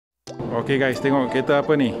Okay guys, tengok kereta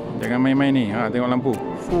apa ni. Jangan main-main ni. Tengok lampu.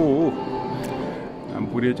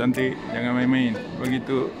 Lampu dia cantik. Jangan main-main.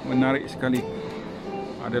 Begitu menarik sekali.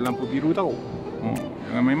 Ada lampu biru tau.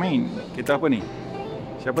 Jangan main-main. Kereta apa ni?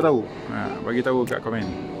 Siapa tahu? Bagi tahu kat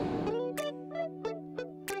komen.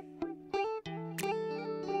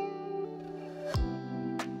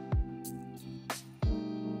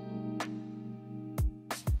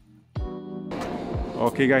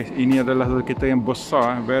 Okay guys, ini adalah satu kereta yang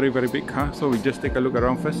besar, very big car. So we just take a look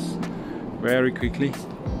around first, very quickly.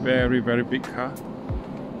 Very big car.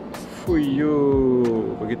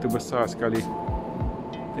 Fuyu, begitu besar sekali.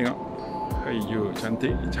 Tengok, ayo,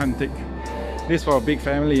 cantik. This for a big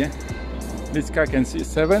family, eh. This car can seat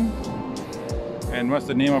 7. And what's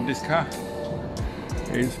the name of this car?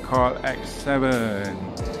 It's called X7.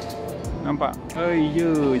 Nampak?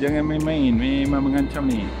 Ayo, jangan main-main. Memang mengancam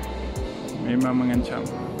ni. Memang mengancam.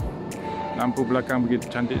 Lampu belakang begitu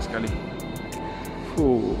cantik sekali.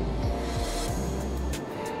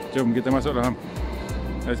 Jom kita masuk dalam.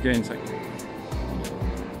 Let's get inside.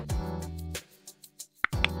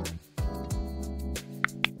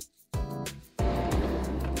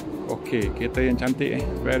 Okay, kereta yang cantik, eh.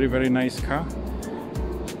 Very nice car.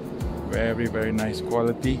 Very nice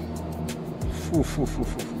quality.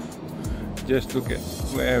 Just look at,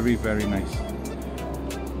 very nice.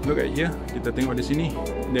 Look at here, kita tengok di sini.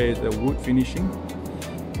 There is the wood finishing.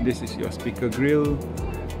 This is your speaker grill.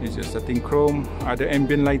 This is your setting chrome. Ada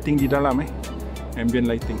ambient lighting di dalam, eh. Ambient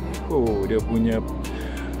lighting. Dia punya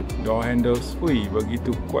door handles.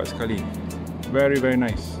 Begitu kuat sekali. Very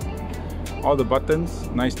nice. All the buttons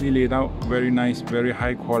nicely laid out. Very nice, very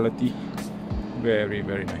high quality. Very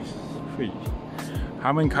nice.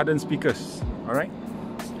 Harman Kardon speakers. Alright.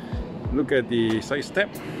 Look at the side step.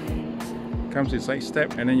 Comes with side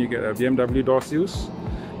step, and then you get a BMW door seals.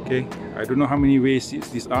 Okay, I don't know how many way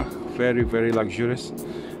seats these are. Very luxurious.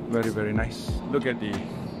 Very nice. Look at the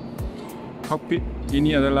cockpit.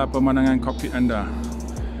 Ini adalah pemandangan cockpit anda.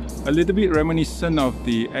 A little bit reminiscent of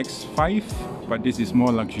the X5, but this is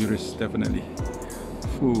more luxurious, definitely.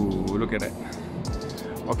 Look at that.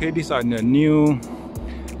 Okay, these are the new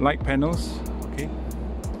light panels. Okay,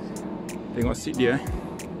 tengok seat dia.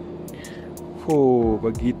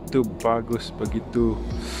 Begitu bagus, begitu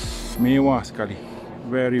mewah sekali.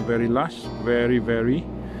 Very lush, very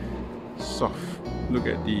soft. Look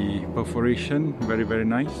at the perforation, very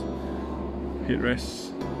nice.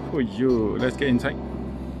 Headrest. Let's get inside.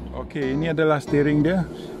 Okay, ini adalah steering dia.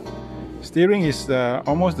 Steering is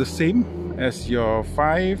almost the same as your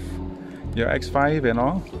X5 and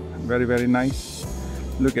all. Very nice.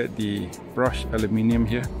 Look at the brushed aluminium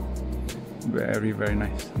here. Very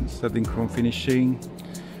nice. Setting chrome finishing.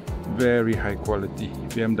 Very high quality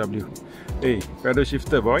BMW. Hey, pedal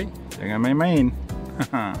shifter boy, jangan main-main.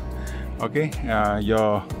 Okay,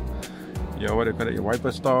 your what do you call it? Your wiper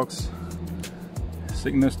stalks,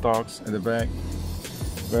 signal stalks at the back.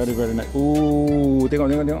 Very nice.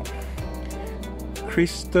 Tengok.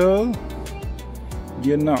 Crystal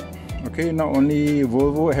gear knob. Okay, not only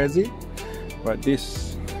Volvo has it, but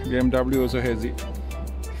this BMW also has it.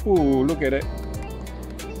 Look at it.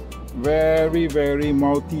 Very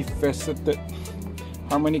multifaceted.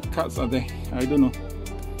 How many cuts are there? I don't know.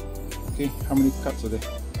 Okay, how many cuts are there?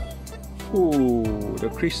 The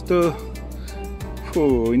crystal.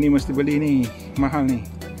 Ini mesti beli ni. Mahal ni.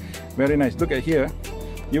 Very nice. Look at here.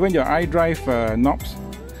 Even your iDrive knobs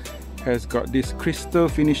has got this crystal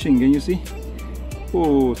finishing. Can you see?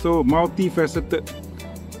 So multifaceted.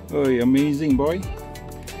 Amazing boy.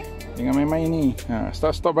 Jangan main-main ni.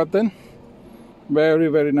 Start-stop button.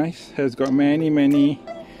 Very nice. Has got many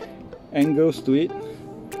angles to it.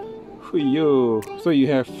 So you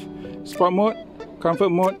have Sport mode, Comfort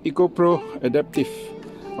mode, Eco Pro, Adaptive.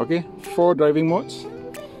 Okay, 4 driving modes.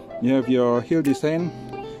 You have your hill descent,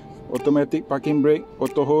 automatic parking brake,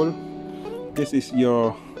 auto hold. This is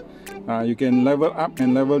your you can level up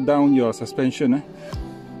and level down your suspension.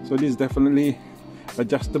 So this is definitely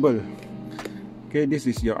adjustable. Okay, this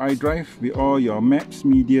is your iDrive with all your maps,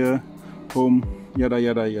 media, home, yada.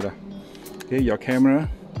 Okay, your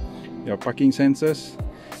camera, your parking sensors.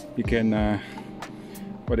 You can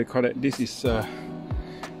what do you call it? This is a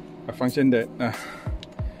function that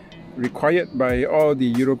required by all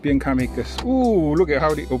the European car makers. Look at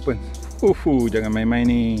how it opens. Jangan main-main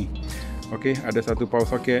ni. Okay, ada satu power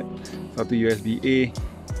socket, satu USB-A,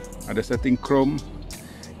 ada setting chrome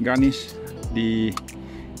garnish di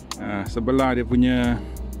sebelah dia punya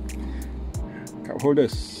cup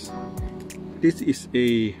holders. This is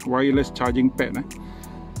a wireless charging pad.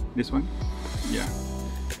 This one,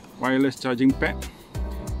 wireless charging pad,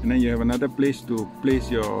 and then you have another place to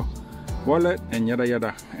place your wallet, and yada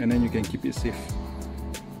yada, and then you can keep it safe.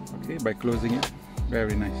 Okay, by closing it.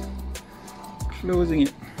 Very nice. Closing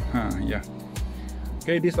it. Yeah.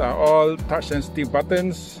 Okay, these are all touch sensitive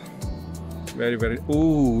buttons. Very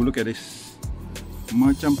ooh, look at this.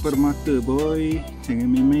 Macam permata, boy. Jangan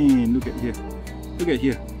main-main. Look at here. Look at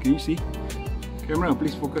here. Can you see? Camera,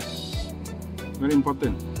 please focus. Very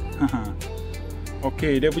important.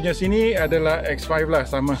 Okay, dia punya sini adalah X5 lah,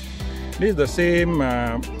 sama. This is the same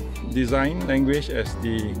design language as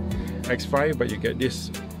the X5, but you get this.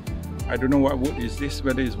 I don't know what wood is this,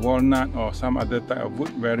 whether it's walnut or some other type of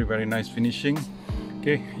wood. Very nice finishing.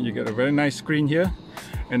 Okay, you get a very nice screen here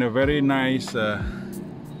and a very nice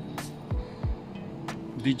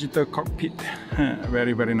digital cockpit.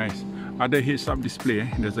 Very nice. Ada heads-up display.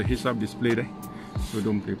 There's a heads-up display there, so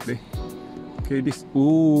don't play. Okay, this.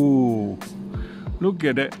 Ooh, look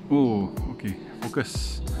at that. Oh, okay.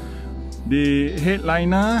 Focus. The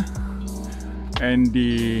headliner and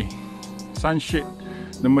the sunshade.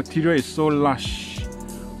 The material is so lush.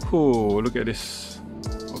 Oh, look at this.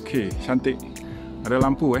 Okay, cantik. Ada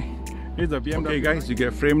lampu This is the BMW. Okay guys, you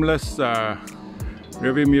get frameless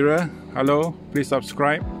rearview mirror. Hello, please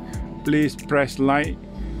subscribe. Please press like.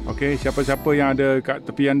 Okay, siapa-siapa yang ada kat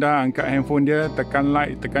tepi anda, angkat handphone dia, tekan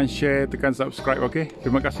like, tekan share, tekan subscribe. Okay,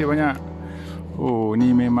 terima kasih banyak. Oh, ni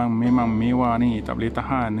memang mewah ni, tak boleh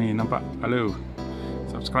tahan ni, nampak? Hello.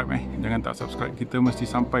 Subscribe jangan tak subscribe. Kita mesti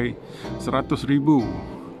sampai 100,000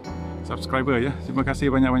 subscriber ya. Terima kasih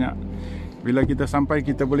banyak-banyak. Bila kita sampai,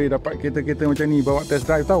 kita boleh dapat kereta-kereta macam ni, bawa test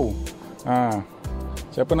drive tahu.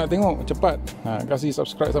 Siapa nak tengok cepat, kasih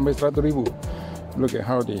subscribe sampai 100,000. Look at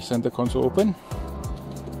how the center console open.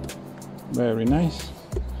 Very nice.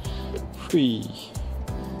 Free.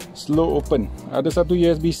 Slow open. Ada satu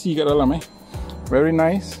USB-C kat dalam Very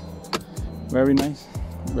nice. Very nice.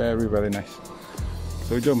 Very nice.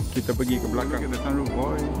 So jom kita pergi ke belakang. Kita sunroof,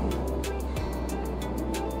 boy.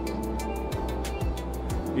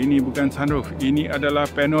 Ini bukan sunroof, ini adalah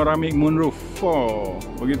panoramic moonroof. Oh,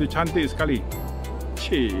 begitu cantik sekali.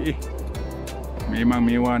 Cih, memang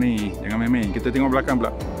mewah ni. Jangan main-main. Kita tengok belakang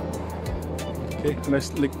pula. Okay,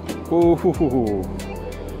 let's look. Oh,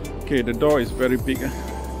 okay, the door is very big.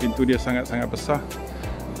 Pintu dia sangat-sangat besar.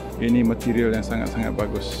 Ini material yang sangat-sangat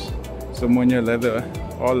bagus. Semuanya leather.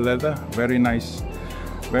 All leather. Very nice.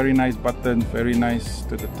 Very nice button, very nice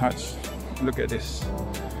to the touch. Look at this.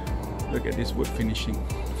 Look at this wood finishing.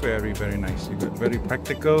 Very nice. You got very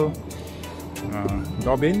practical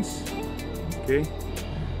door bins. Okay.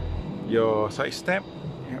 Your side step.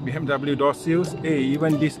 BMW door seals.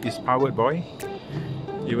 Even this is powered, boy.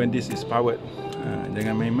 Even this is powered.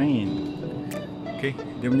 Jangan main-main. Okay.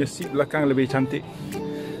 Dia punya seat belakang lebih cantik.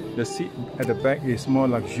 The seat at the back is more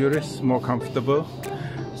luxurious, more comfortable.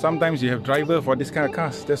 Sometimes you have driver for this kind of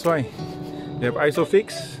cars. That's why they have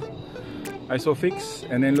ISOFIX,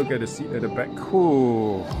 and then look at the seat at the back.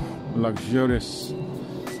 Cool, luxurious.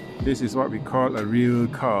 This is what we call a real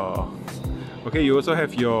car. Okay, you also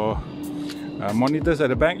have your monitors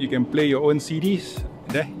at the back. You can play your own CDs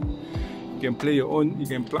there. You can play your own. You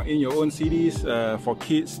can plug in your own CDs for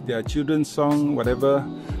kids. Their children's song, whatever,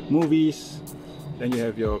 movies. Then you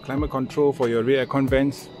have your climate control for your rear aircon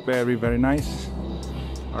vents. Very nice.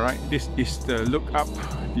 Alright, this is the look up,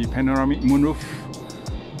 the panoramic moonroof.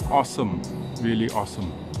 Awesome, really awesome.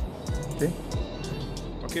 Okay,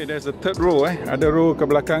 okay, there's a third row. Ada row ke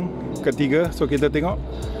belakang, ketiga. So kita tengok.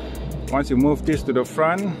 Once you move this to the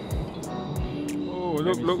front. Oh,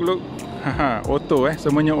 look. Auto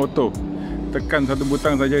semuanya auto. Tekan satu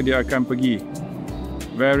butang saja dia akan pergi.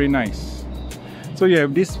 Very nice. So you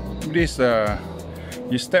have this.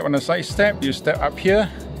 You step on the side step. You step up here,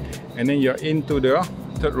 and then you're into the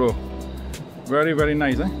third row. Very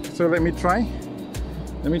nice. So let me try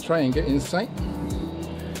and get inside.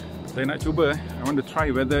 Saya nak cuba. I want to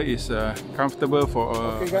try whether it's comfortable for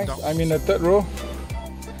okay guys, I'm in the third row.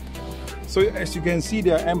 So as you can see,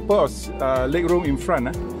 there are ample leg room in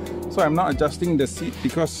front. So I'm not adjusting the seat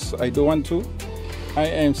because I don't want to. I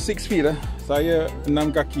am 6 feet. Saya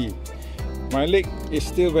 6 kaki. My leg is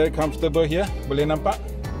still very comfortable here. Boleh nampak?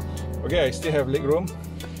 Okay, I still have leg room.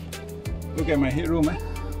 Look at my headroom.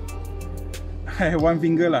 I have one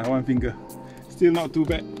finger. Still not too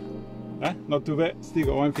bad. Not too bad.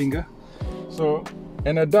 Still got one finger. So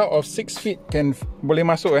an adult of 6 feet can boleh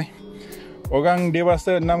masuk. Orang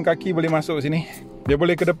dewasa 6 kaki boleh masuk sini. Dia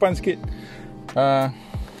boleh ke depan sikit.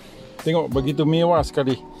 Tengok begitu mewah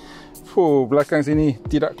sekali. Belakang sini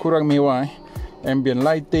tidak kurang mewah. Ambient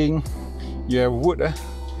lighting. You have wood.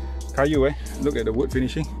 Kayu. Look at the wood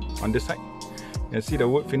finishing on this side. You see the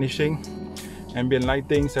wood finishing. ambient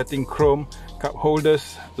lighting, setting chrome, cup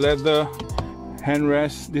holders, leather,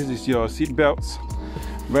 handrest. This is your seat belts.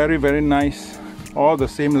 Very, very nice. All the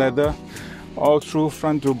same leather, all through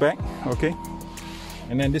front to back. Okay,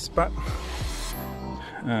 and then this part,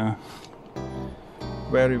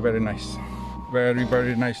 very, very nice. Very,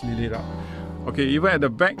 very nicely lit up. Okay, even at the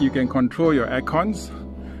back you can control your aircons.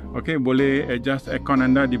 Okay, boleh adjust aircon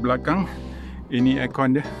anda di belakang. Ini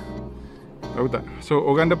aircon dia. Tahu tak? So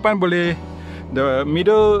orang depan boleh, the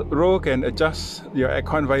middle row can adjust your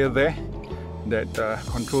aircon via there. That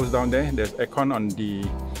controls down there. There's aircon on the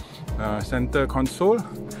center console,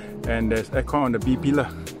 and there's aircon on the B pillar.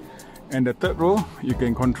 And the third row, you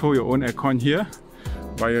can control your own aircon here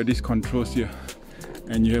via these controls here.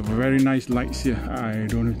 And you have very nice lights here. I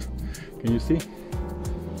don't know. Can you see?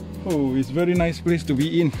 Oh, it's very nice place to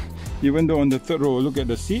be in. Even though on the third row, look at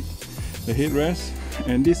the seat, the headrest,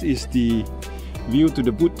 and this is the view to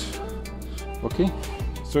the boot. Okay,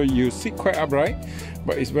 so you sit quite upright,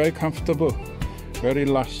 but it's very comfortable, very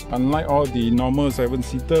lush. Unlike all the normal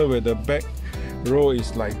 7-seater where the back row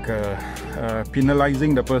is like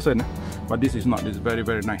penalizing the person, but this is not. It's very,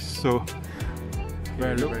 very nice. So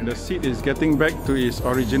the seat is getting back to its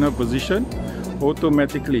original position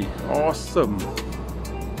automatically. Awesome.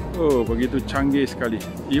 Oh, begitu canggih sekali.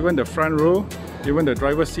 Even the front row, even the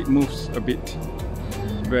driver's seat moves a bit.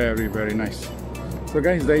 Very, very nice. So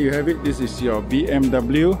guys, there you have it. This is your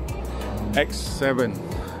BMW X7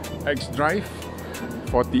 xDrive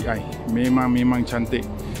 40i. Memang cantik.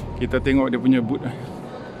 Kita tengok dia punya boot.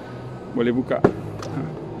 Boleh buka.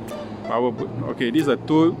 Power boot. Okay, this is a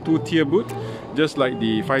two-tier boot, just like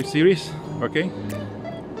the 5 Series. Okay,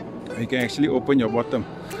 you can actually open your bottom.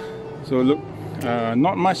 So look,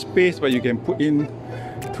 not much space, but you can put in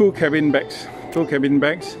two cabin bags,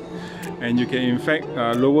 and you can in fact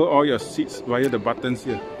lower all your seats via the buttons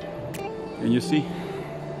here. And you see,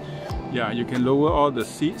 yeah, you can lower all the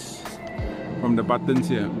seats from the buttons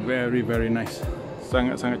here. Very, very nice.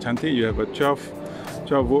 Sangat cantik. You have a 12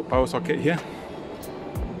 volt power socket here.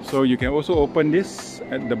 So you can also open this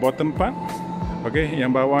at the bottom part. Okay, yang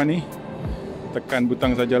bawah ni tekan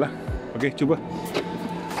butang sajalah. Okay, cuba.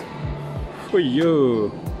 Oh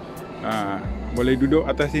yo, boleh duduk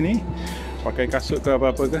atas sini, pakai kasut ke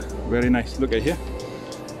apa-apa ke. Very nice. Look at here.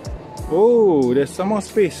 Oh, there's some more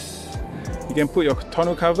space. You can put your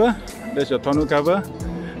tonneau cover. There's your tonneau cover.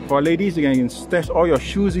 For ladies, you can stash all your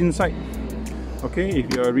shoes inside. Okay,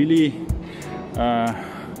 if you're really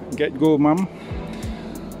get-go mum,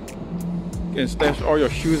 you can stash all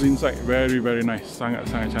your shoes inside. Very, very nice. Sangat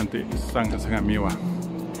cantik. Sangat mewah.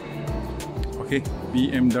 Okay,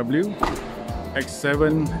 BMW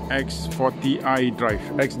X7 X40i Drive,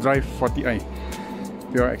 xDrive 40i,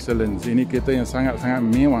 pure excellence. Ini kereta yang sangat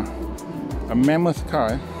mewah. A mammoth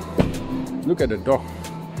car. Look at the door.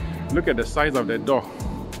 Look at the size of that door.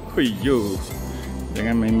 Huiyo,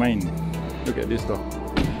 jangan main-main. Look at this door.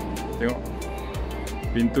 Tengok,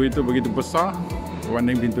 pintu itu begitu besar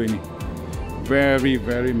berbanding pintu ini. Very,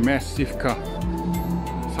 very massive car.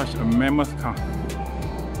 Such a mammoth car.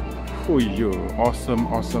 Huiyo, awesome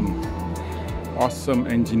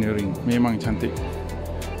engineering. Memang cantik.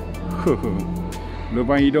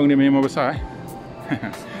 Lubang hidung dia memang besar.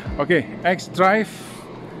 Okay, xDrive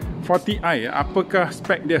 40i. Apakah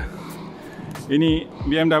spek dia? Ini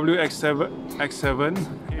BMW X7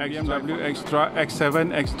 BMW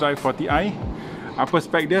X7 xDrive 40i. Apa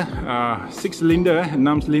spek dia? 6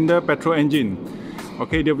 cylinder petrol engine.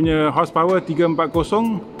 Okay, dia punya horsepower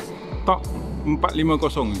 340, torque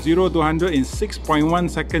 450. 0 to 100 in 6.1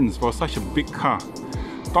 seconds for such a big car.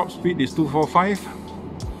 Top speed is 245.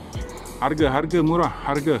 Harga murah.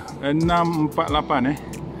 Harga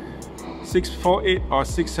 648 or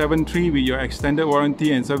 673 with your extended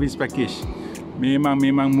warranty and service package.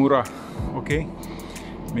 Memang murah. Okay,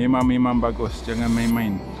 memang bagus. Jangan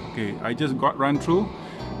main-main. Okay, I just got run through.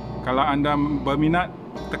 Kalau anda berminat,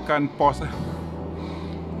 tekan pause.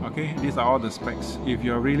 Okay, these are all the specs. If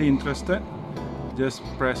you're really interested, just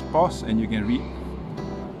press pause and you can read.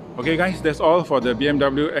 Okay guys, that's all for the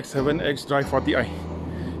BMW X7 xDrive 40i.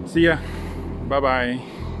 See ya. Bye bye.